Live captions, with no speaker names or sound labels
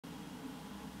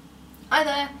Hi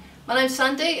there, my name's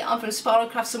Sandy, I'm from Spiral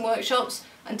Crafts and Workshops,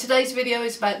 and today's video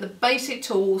is about the basic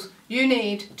tools you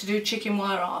need to do chicken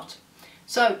wire art.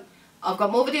 So I've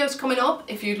got more videos coming up.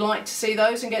 If you'd like to see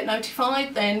those and get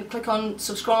notified, then click on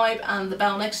subscribe and the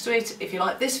bell next to it. If you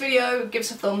like this video, give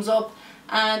us a thumbs up,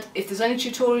 and if there's any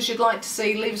tutorials you'd like to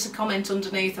see, leave us a comment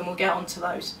underneath and we'll get onto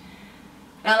those.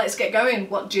 Now let's get going.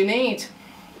 What do you need?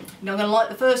 You're not going to like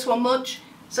the first one much.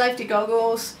 Safety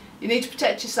goggles. You need to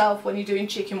protect yourself when you're doing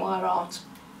chicken wire art.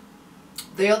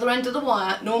 The other end of the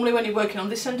wire, normally when you're working on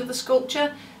this end of the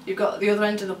sculpture, you've got the other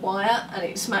end of the wire and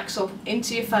it smacks up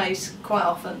into your face quite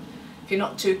often if you're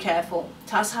not too careful. It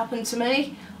has happened to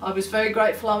me. I was very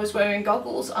grateful I was wearing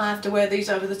goggles. I have to wear these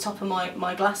over the top of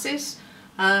my glasses,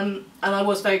 and I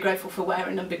was very grateful for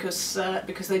wearing them because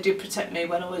they did protect me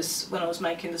when I was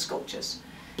making the sculptures.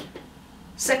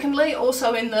 Secondly,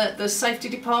 also in the safety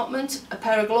department, a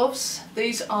pair of gloves.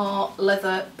 These are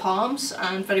leather palms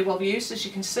and very well used, as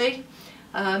you can see.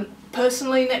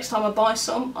 Personally, next time I buy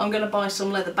some, I'm going to buy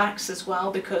some leather backs as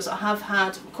well, because I have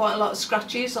had quite a lot of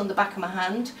scratches on the back of my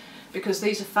hand because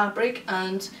these are fabric,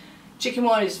 and chicken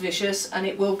wire is vicious and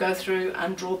it will go through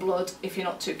and draw blood if you're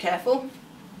not too careful.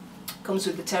 Comes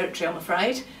with the territory, I'm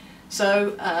afraid.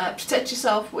 So protect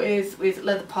yourself with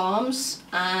leather palms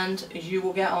and you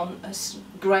will get on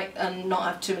great and not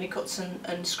have too many cuts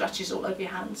and scratches all over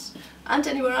your hands and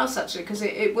anywhere else, actually, because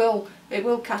it will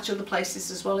catch other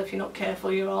places as well if you're not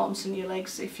careful, your arms and your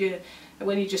legs,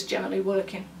 when you're just generally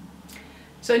working.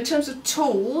 So in terms of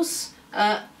tools,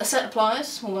 a set of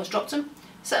pliers, almost dropped them.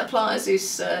 A set of pliers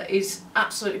is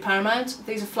absolutely paramount.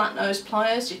 These are flat nose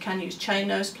pliers. You can use chain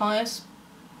nose pliers.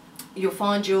 You'll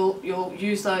find you'll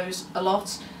use those a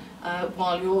lot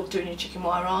while you're doing your chicken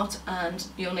wire art, and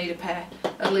you'll need a pair,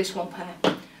 at least one pair.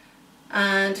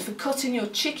 And for cutting your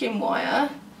chicken wire,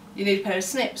 you need a pair of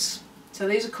snips. So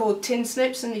these are called tin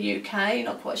snips in the UK,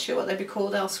 not quite sure what they'd be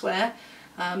called elsewhere,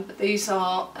 but these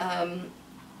are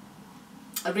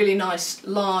a really nice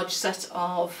large set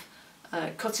of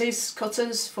cutters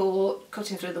for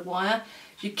cutting through the wire.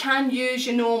 You can use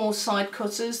your normal side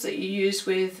cutters that you use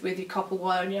with your copper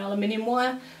wire and your aluminium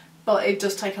wire, but it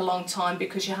does take a long time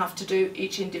because you have to do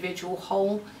each individual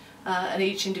hole and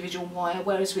each individual wire,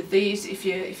 whereas with these, if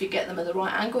you get them at the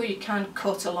right angle, you can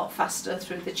cut a lot faster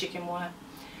through the chicken wire.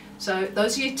 So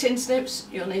those are your tin snips,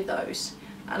 you'll need those.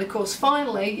 And of course,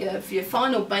 finally, for your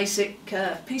final basic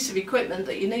piece of equipment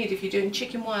that you need if you're doing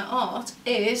chicken wire art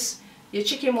is your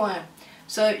chicken wire.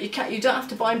 So you don't have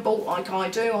to buy in bulk like I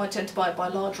do. I tend to buy it by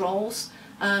large rolls.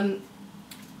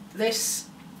 This,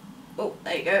 oh,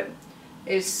 there you go,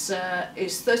 is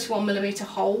 31mm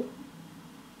whole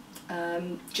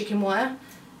chicken wire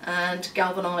and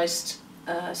galvanised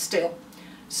steel.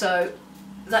 So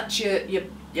that's your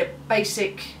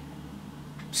basic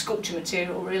sculpture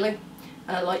material, really.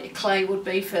 Like your clay would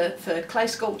be for clay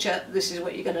sculpture. This is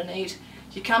what you're going to need.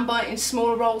 You can buy it in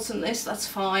smaller rolls than this, that's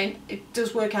fine. It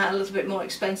does work out a little bit more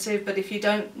expensive, but if you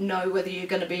don't know whether you're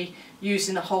going to be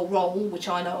using a whole roll, which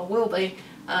I know I will be,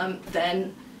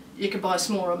 then you can buy a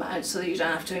smaller amount so that you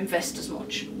don't have to invest as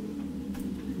much.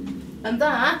 And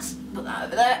that, put that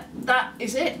over there, that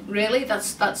is it really.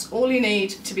 That's all you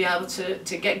need to be able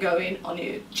to get going on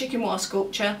your chicken wire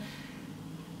sculpture.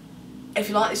 If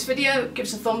you like this video, give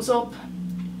us a thumbs up.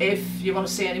 If you want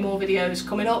to see any more videos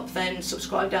coming up, then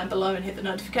subscribe down below and hit the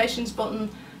notifications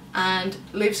button, and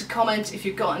leave us a comment if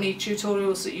you've got any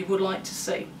tutorials that you would like to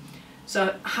see.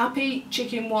 So happy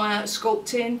chicken wire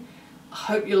sculpting. I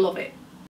hope you love it.